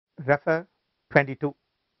Refer 22.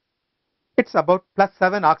 It's about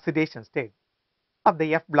 +7 oxidation state of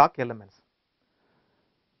the F block elements.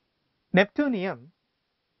 Neptunium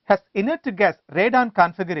has inert to gas radon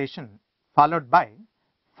configuration followed by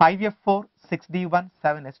 5F4 6D1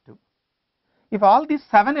 7S2. If all these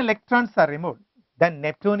 7 electrons are removed, then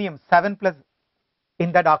neptunium 7 plus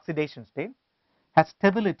in that oxidation state has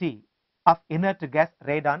stability of inert to gas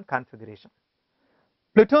radon configuration.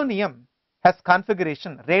 Plutonium has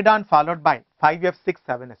configuration radon followed by 5F6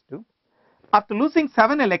 7S2. After losing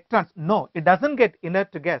 7 electrons, no, it doesn't get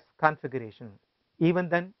inert to gas configuration. Even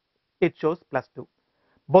then, it shows +2.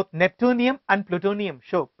 Both neptunium and plutonium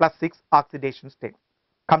show +6 oxidation state.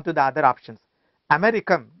 Come to the other options.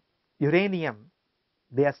 Americum, uranium,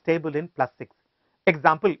 they are stable in +6.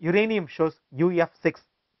 Example, uranium shows UF6,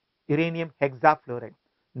 uranium hexafluoride.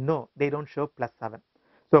 No, they don't show +7.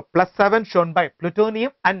 So +7 shown by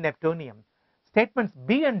plutonium and neptunium. Statements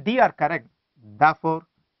B and D are correct. Therefore,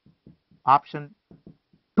 option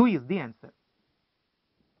 2 is the answer.